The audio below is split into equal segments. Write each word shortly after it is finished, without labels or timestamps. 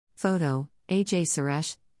Photo, A.J.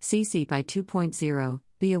 Suresh, CC by 2.0,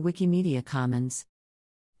 via Wikimedia Commons.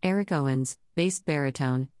 Eric Owens, bass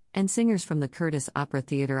baritone, and singers from the Curtis Opera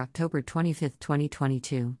Theatre, October 25,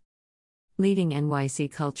 2022. Leading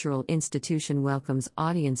NYC cultural institution welcomes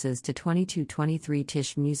audiences to 22-23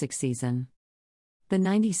 Tisch music season. The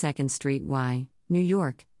 92nd Street Y, New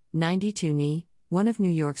York, 92 NY, one of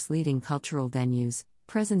New York's leading cultural venues,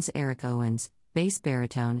 presents Eric Owens, bass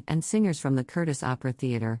baritone, and singers from the Curtis Opera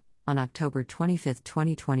Theatre, on October 25,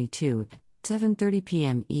 2022, 7:30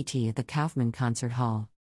 p.m. ET at the Kaufman Concert Hall.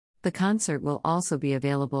 The concert will also be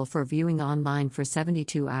available for viewing online for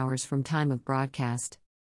 72 hours from time of broadcast.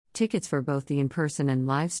 Tickets for both the in-person and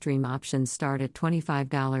live stream options start at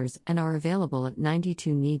 $25 and are available at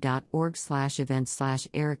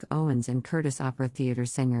 92ny.org/events/Eric Owens and Curtis Opera Theatre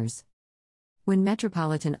singers. When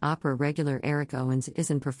Metropolitan Opera regular Eric Owens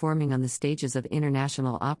isn't performing on the stages of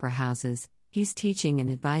international opera houses, he's teaching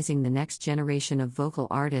and advising the next generation of vocal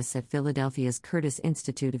artists at Philadelphia's Curtis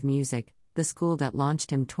Institute of Music, the school that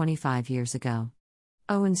launched him 25 years ago.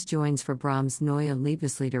 Owens joins for Brahms' Neue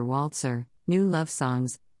Liebeslieder Walzer, New Love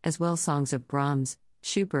Songs, as well songs of Brahms,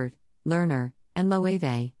 Schubert, Lerner, and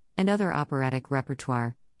Loewe, and other operatic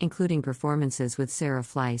repertoire, including performances with Sarah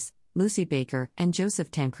Fleiss, Lucy Baker, and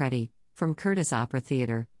Joseph Tancredi, from Curtis Opera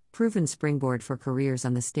Theatre, proven springboard for careers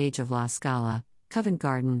on the stage of La Scala, Covent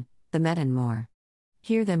Garden, the Met and more.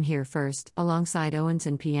 Hear them here first, alongside Owens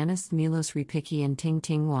and pianists Milos Repicki and Ting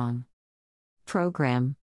Ting Wang.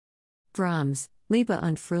 Program: Brahms, Liebe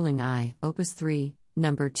und Frühling I, Opus 3,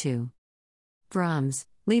 No. 2. Brahms,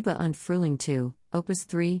 Liebe und Frühling II, Opus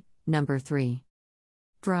 3, No. 3.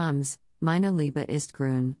 Brahms, Meine Liebe ist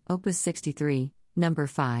grün, Opus 63, No.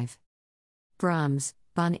 5. Brahms,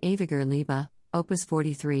 Von ewiger Liebe, Opus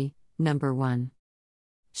 43, No. 1.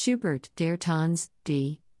 Schubert, Der Tanz,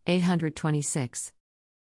 D. 826.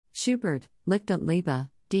 Schubert, Licht und Liebe,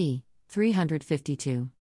 D. 352.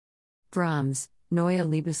 Brahms, Neue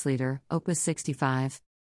Liebeslieder, Opus 65.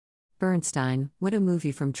 Bernstein, What a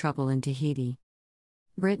Movie from Trouble in Tahiti.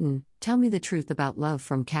 Britten, Tell Me the Truth About Love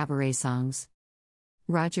from Cabaret Songs.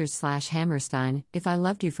 Rogers/Hammerstein, If I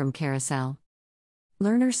Loved You from Carousel.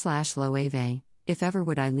 Lerner/Loewe, If Ever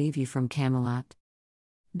Would I Leave You from Camelot.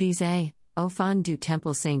 Bizet, Au fond du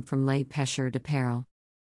Temple Saint from Les Pêcheurs de Perles.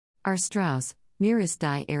 R. Strauss, Mir ist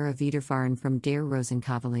die Ehre widerfahren from Der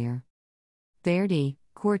Rosenkavalier. Verdi,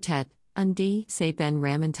 Quartet, Und die sei Ben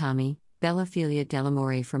Ramantami, Bella Filia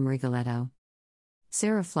dell'amore from Rigoletto.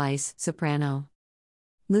 Sarah Fleiss, soprano.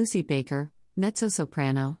 Lucy Baker,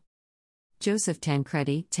 mezzo-soprano. Joseph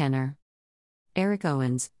Tancredi, tenor. Eric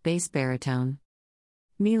Owens, bass baritone.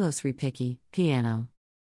 Milos Repicki, piano.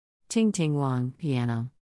 Ting Ting Wang,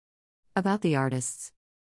 piano. About the artists.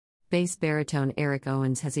 Bass baritone Eric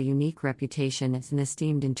Owens has a unique reputation as an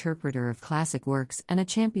esteemed interpreter of classic works and a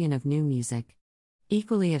champion of new music.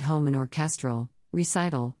 Equally at home in orchestral,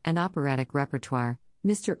 recital, and operatic repertoire,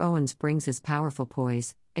 Mr. Owens brings his powerful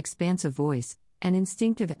poise, expansive voice, and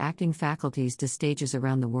instinctive acting faculties to stages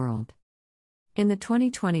around the world. In the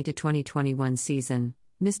 2020-2021 season,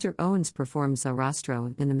 Mr. Owens performed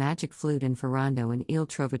Sarastro in the Magic Flute and Ferrando in Il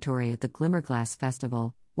Trovatore at the Glimmerglass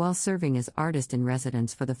Festival, while serving as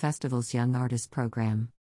artist-in-residence for the festival's Young Artist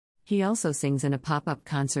program. He also sings in a pop-up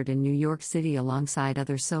concert in New York City alongside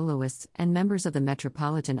other soloists and members of the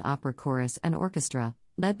Metropolitan Opera Chorus and Orchestra,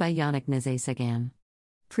 led by Yannick Nézet-Séguin.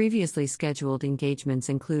 Previously scheduled engagements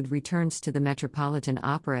include returns to the Metropolitan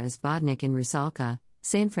Opera as Vodnik in Rusalka,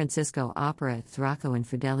 San Francisco Opera at Throcco and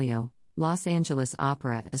Fidelio, Los Angeles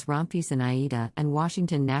Opera as Rompis and Aida, and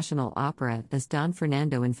Washington National Opera as Don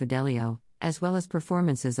Fernando in Fidelio, as well as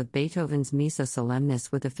performances of Beethoven's Missa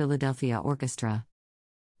Solemnis with the Philadelphia Orchestra.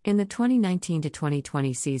 In the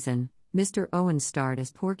 2019-2020 season, Mr. Owens starred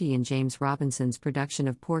as Porgy in James Robinson's production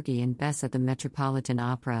of Porgy and Bess at the Metropolitan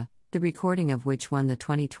Opera, the recording of which won the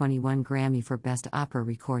 2021 Grammy for Best Opera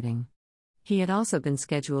Recording. He had also been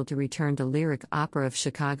scheduled to return to Lyric Opera of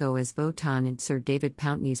Chicago as Wotan in Sir David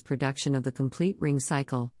Pountney's production of The Complete Ring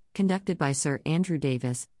Cycle, conducted by Sir Andrew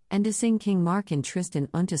Davis, and to sing King Mark in Tristan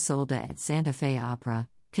und Isolde at Santa Fe Opera,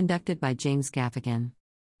 conducted by James Gaffigan.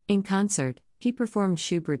 In concert, he performed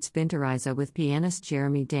Schubert's Winterreise with pianist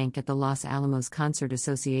Jeremy Denk at the Los Alamos Concert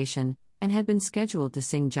Association, and had been scheduled to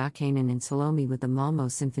sing Jacqueline in Salome with the Malmo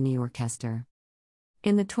Symphony Orchestra.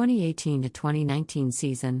 In the 2018-2019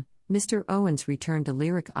 season, Mr. Owens returned to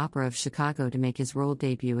Lyric Opera of Chicago to make his role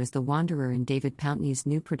debut as the Wanderer in David Pountney's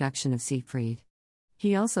new production of Siegfried.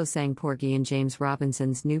 He also sang Porgy in James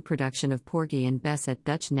Robinson's new production of Porgy and Bess at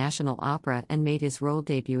Dutch National Opera and made his role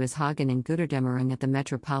debut as Hagen in Götterdämmerung at the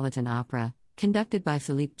Metropolitan Opera, conducted by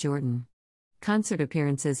Philippe Jordan. Concert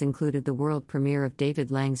appearances included the world premiere of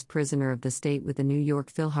David Lang's Prisoner of the State with the New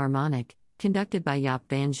York Philharmonic, conducted by Jaap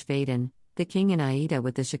van Zweden, The King and Aida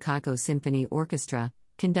with the Chicago Symphony Orchestra,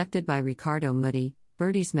 conducted by Riccardo Muti,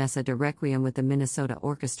 Verdi's Messa de Requiem with the Minnesota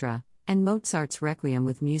Orchestra, and Mozart's Requiem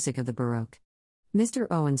with music of the Baroque. Mr.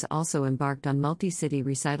 Owens also embarked on multi-city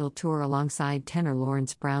recital tour alongside tenor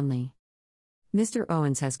Lawrence Brownlee. Mr.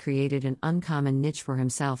 Owens has created an uncommon niche for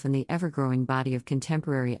himself in the ever-growing body of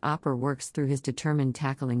contemporary opera works through his determined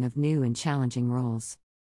tackling of new and challenging roles.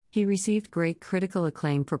 He received great critical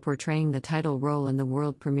acclaim for portraying the title role in the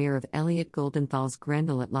world premiere of Elliot Goldenthal's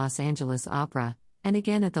Grendel at Los Angeles Opera, and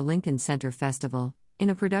again at the Lincoln Center Festival, in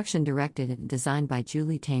a production directed and designed by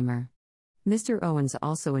Julie Taymor. Mr. Owens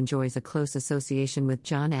also enjoys a close association with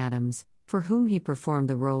John Adams, for whom he performed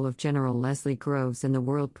the role of General Leslie Groves in the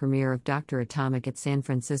world premiere of Dr. Atomic at San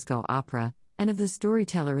Francisco Opera, and of the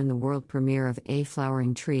storyteller in the world premiere of A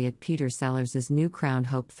Flowering Tree at Peter Sellers' New Crowned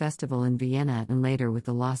Hope Festival in Vienna and later with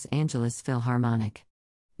the Los Angeles Philharmonic.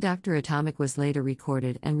 Dr. Atomic was later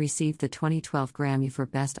recorded and received the 2012 Grammy for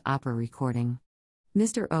Best Opera Recording.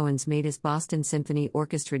 Mr. Owens made his Boston Symphony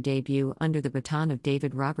Orchestra debut under the baton of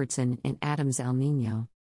David Robertson in Adams' El Niño.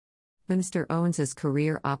 Mr. Owens's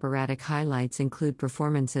career operatic highlights include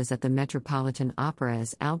performances at the Metropolitan Opera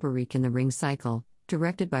as Alberic in the Ring Cycle,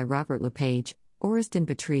 directed by Robert Lepage, Orest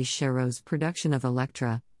Patrice Chéreau's production of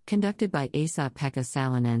Elektra, conducted by Esa-Pekka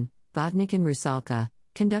Salonen, Vodnik in Rusalka,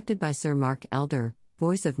 conducted by Sir Mark Elder,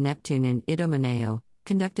 voice of Neptune in Idomeneo,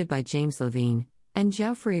 conducted by James Levine, and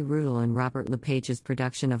Geoffrey Rudel in Robert Lepage's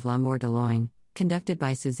production of L'Amour de Loin, conducted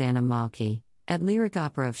by Susanna Malky, at Lyric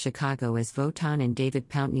Opera of Chicago as Wotan in David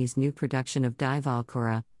Pountney's new production of Die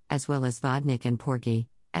Walküre, as well as Vodnik and Porgy,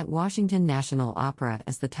 at Washington National Opera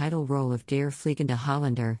as the title role of Der Fliegende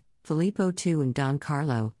Holländer, Filippo II in Don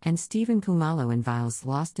Carlo, and Stephen Khumalo in Viles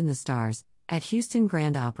Lost in the Stars, at Houston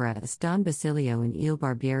Grand Opera as Don Basilio in Il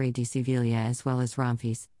Barbiere di Siviglia as well as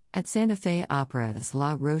Ramfis, at Santa Fe Opera as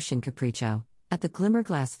La Roche in Capriccio, at the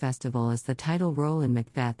Glimmerglass Festival as the title role in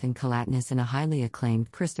Macbeth and Calatinus in a highly acclaimed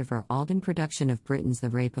Christopher Alden production of Britten's The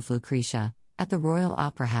Rape of Lucretia, at the Royal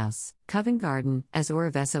Opera House, Covent Garden, as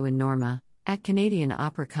Orveso in Norma, at Canadian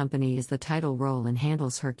Opera Company as the title role in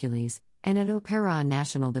Handel's Hercules, and at Opéra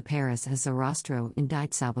National de Paris as Zarastro in Die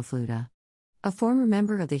Zauberflöte. A former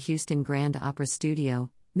member of the Houston Grand Opera Studio,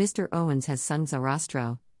 Mr. Owens has sung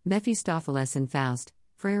Zarastro, Mephistopheles in Faust,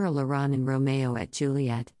 Frere Laurent in Romeo et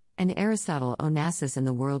Juliet, and Aristotle Onassis in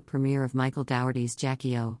the world premiere of Michael Dougherty's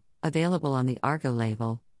Jackie O, available on the Argo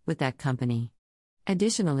label, with that company.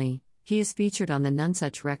 Additionally, he is featured on the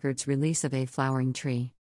Nonesuch Records release of A Flowering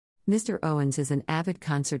Tree. Mr. Owens is an avid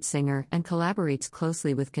concert singer and collaborates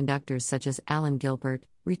closely with conductors such as Alan Gilbert,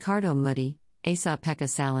 Riccardo Muti, Esa-Pekka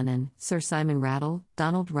Salonen, Sir Simon Rattle,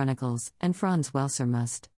 Donald Runnicles, and Franz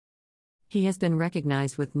Welser-Must. He has been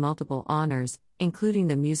recognized with multiple honors, including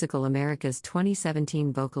the Musical America's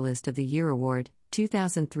 2017 Vocalist of the Year Award,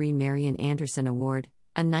 2003 Marian Anderson Award,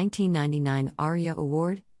 a 1999 ARIA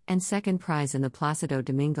Award, and second prize in the Placido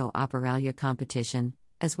Domingo Operalia competition,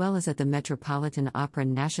 as well as at the Metropolitan Opera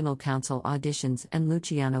National Council auditions and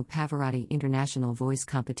Luciano Pavarotti International Voice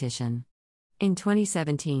Competition. In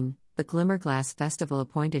 2017, the Glimmerglass Festival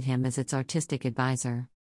appointed him as its artistic advisor.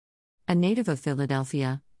 A native of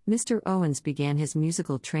Philadelphia, Mr. Owens began his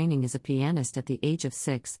musical training as a pianist at the age of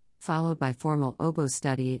 6, followed by formal oboe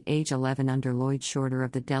study at age 11 under Lloyd Shorter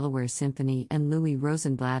of the Delaware Symphony and Louis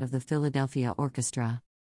Rosenblatt of the Philadelphia Orchestra.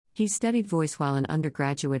 He studied voice while an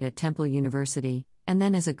undergraduate at Temple University, and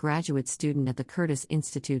then as a graduate student at the Curtis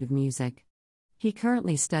Institute of Music. He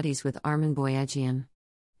currently studies with Armin Boyajian.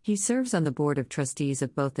 He serves on the board of trustees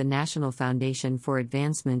of both the National Foundation for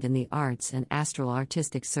Advancement in the Arts and Astral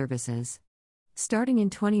Artistic Services. Starting in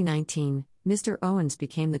 2019, Mr. Owens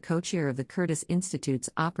became the co-chair of the Curtis Institute's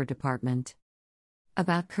Opera Department.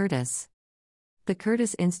 About Curtis. The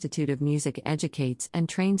Curtis Institute of Music educates and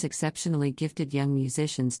trains exceptionally gifted young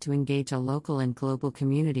musicians to engage a local and global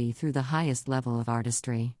community through the highest level of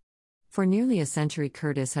artistry. For nearly a century,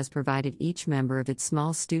 Curtis has provided each member of its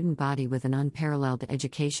small student body with an unparalleled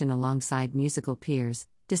education alongside musical peers,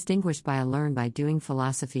 distinguished by a learn-by-doing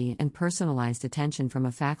philosophy and personalized attention from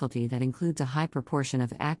a faculty that includes a high proportion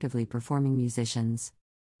of actively performing musicians.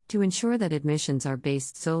 To ensure that admissions are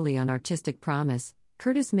based solely on artistic promise,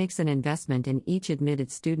 Curtis makes an investment in each admitted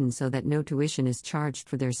student so that no tuition is charged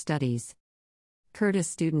for their studies. Curtis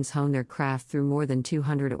students hone their craft through more than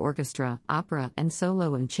 200 orchestra, opera, and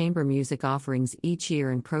solo and chamber music offerings each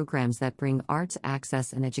year and programs that bring arts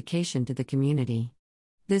access and education to the community.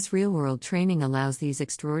 This real-world training allows these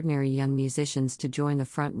extraordinary young musicians to join the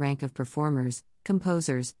front rank of performers,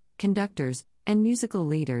 composers, conductors, and musical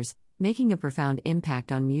leaders, making a profound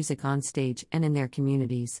impact on music on stage and in their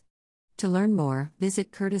communities. To learn more,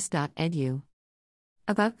 visit curtis.edu.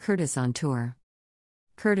 About Curtis on Tour.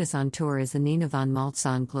 Curtis on Tour is the Nina von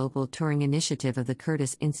Maltzahn global touring initiative of the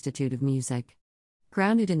Curtis Institute of Music.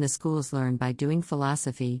 Grounded in the school's Learn by Doing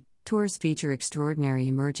philosophy, tours feature extraordinary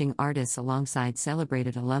emerging artists alongside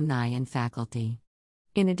celebrated alumni and faculty.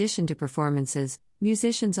 In addition to performances,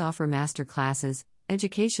 musicians offer master classes,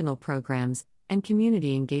 educational programs, and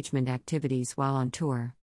community engagement activities while on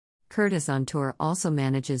tour. Curtis on Tour also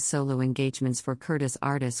manages solo engagements for Curtis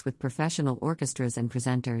artists with professional orchestras and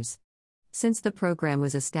presenters. Since the program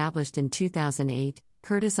was established in 2008,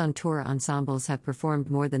 Curtis on Tour ensembles have performed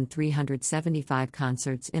more than 375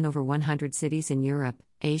 concerts in over 100 cities in Europe,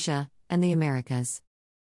 Asia, and the Americas.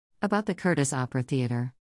 About the Curtis Opera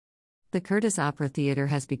Theatre. The Curtis Opera Theatre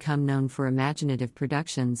has become known for imaginative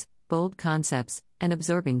productions, bold concepts, and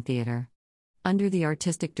absorbing theatre. Under the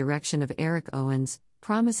artistic direction of Eric Owens,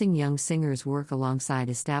 promising young singers work alongside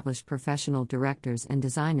established professional directors and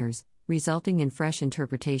designers, resulting in fresh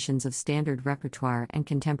interpretations of standard repertoire and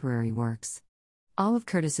contemporary works. All of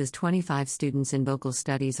Curtis's 25 students in vocal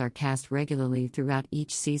studies are cast regularly throughout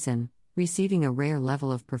each season, receiving a rare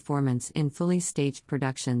level of performance in fully staged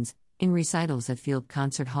productions, in recitals at Field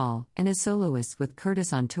Concert Hall, and as soloists with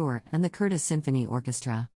Curtis on Tour and the Curtis Symphony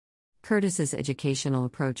Orchestra. Curtis's educational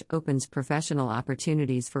approach opens professional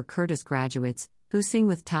opportunities for Curtis graduates, who sing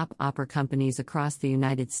with top opera companies across the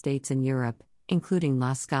United States and Europe, including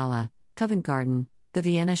La Scala, Covent Garden, the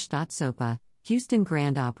Vienna Staatsoper, Houston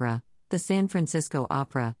Grand Opera, the San Francisco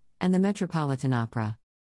Opera, and the Metropolitan Opera.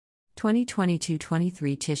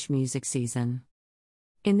 2022-23 Tisch Music Season.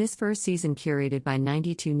 In this first season curated by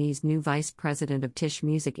 92NY's new Vice President of Tisch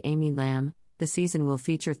Music Amy Lamb, the season will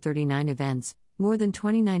feature 39 events, more than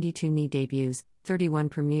 20 92NY debuts, 31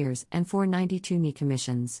 premieres, and 4 92NY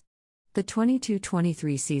commissions. The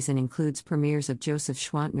 22-23 season includes premieres of Joseph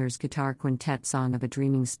Schwantner's guitar quintet Song of a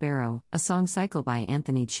Dreaming Sparrow, a song cycle by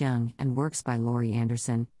Anthony Cheung, and works by Laurie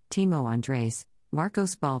Anderson, Timo Andres,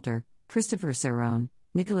 Marcos Balter, Christopher Cerrone,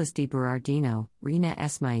 Nicholas DiBerardino, Rina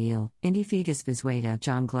Esmail, Indy Figas Vizueta,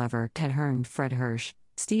 John Glover, Ted Hearn, Fred Hirsch,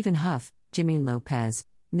 Stephen Huff, Jimmy Lopez,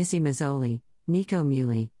 Missy Mazzoli, Nico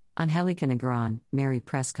Muhly, Angelica Negron, Mary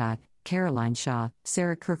Prescott, Caroline Shaw,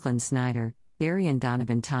 Sarah Kirkland Snyder, Darian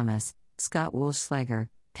Donovan Thomas, Scott Wolschlager,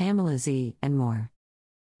 Pamela Z., and more.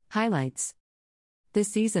 Highlights. This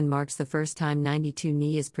season marks the first time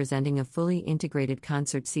 92NY is presenting a fully integrated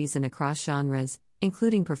concert season across genres,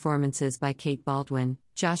 including performances by Kate Baldwin,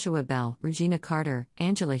 Joshua Bell, Regina Carter,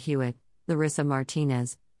 Angela Hewitt, Larissa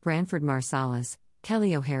Martinez, Branford Marsalis,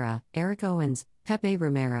 Kelly O'Hara, Eric Owens, Pepe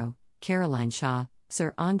Romero, Caroline Shaw,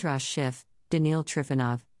 Sir Andras Schiff, Daniil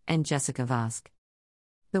Trifonov, and Jessica Vosk.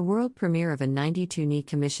 The world premiere of a 92NY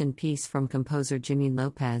commissioned piece from composer Jimmy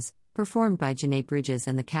Lopez, performed by Janae Bridges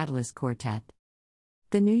and the Catalyst Quartet.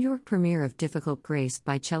 The New York premiere of Difficult Grace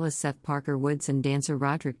by cellist Seth Parker Woods and dancer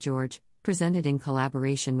Roderick George, presented in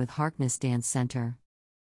collaboration with Harkness Dance Center.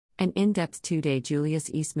 An in-depth two-day Julius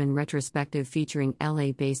Eastman retrospective featuring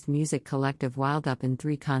LA-based music collective Wild Up in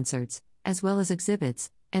 3 concerts, as well as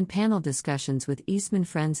exhibits, and panel discussions with Eastman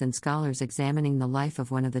friends and scholars examining the life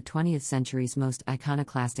of one of the 20th century's most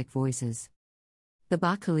iconoclastic voices. The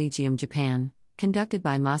Bach Collegium Japan, conducted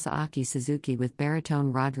by Masaaki Suzuki with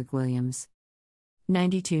baritone Roderick Williams.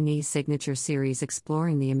 92NY's signature series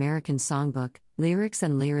exploring the American songbook, lyrics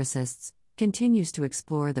and lyricists, continues to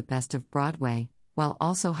explore the best of Broadway, while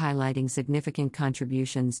also highlighting significant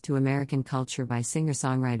contributions to American culture by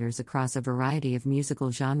singer-songwriters across a variety of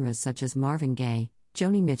musical genres such as Marvin Gaye,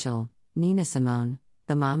 Joni Mitchell, Nina Simone,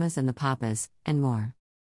 the Mamas and the Papas, and more.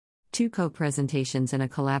 2 co-presentations and a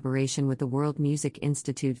collaboration with the World Music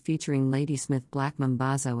Institute featuring Ladysmith Black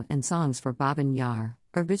Mambazo and songs for Bobbin Yar,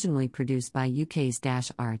 originally produced by UK's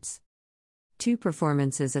Dash Arts. 2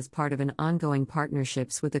 performances as part of an ongoing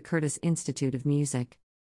partnerships with the Curtis Institute of Music.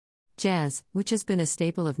 Jazz, which has been a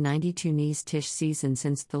staple of 92NY's Tisch season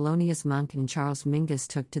since Thelonious Monk and Charles Mingus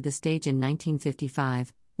took to the stage in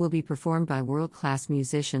 1955, will be performed by world-class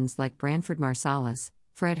musicians like Branford Marsalis,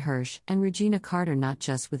 Fred Hirsch, and Regina Carter, not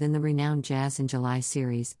just within the renowned Jazz in July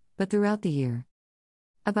series, but throughout the year.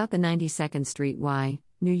 About the 92nd Street Y,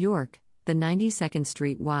 New York. The 92nd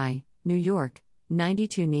Street Y, New York,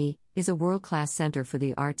 92NY, is a world-class center for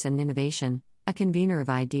the arts and innovation, a convener of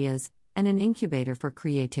ideas, and an incubator for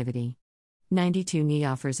creativity. 92NY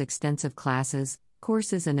offers extensive classes,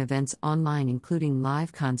 courses and events online including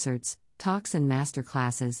live concerts, talks and master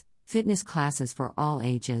classes, fitness classes for all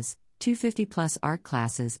ages, 250-plus art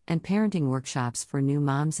classes, and parenting workshops for new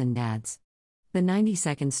moms and dads. The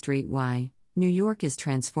 92nd Street Y, New York is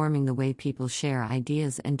transforming the way people share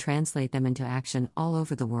ideas and translate them into action all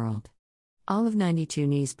over the world. All of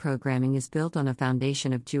 92ne's programming is built on a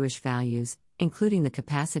foundation of Jewish values, including the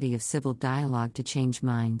capacity of civil dialogue to change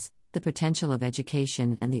minds, the potential of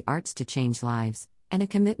education and the arts to change lives, and a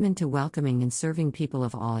commitment to welcoming and serving people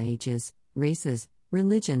of all ages, races,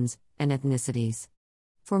 religions, and ethnicities.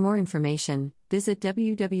 For more information, visit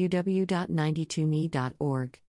www.92ne.org.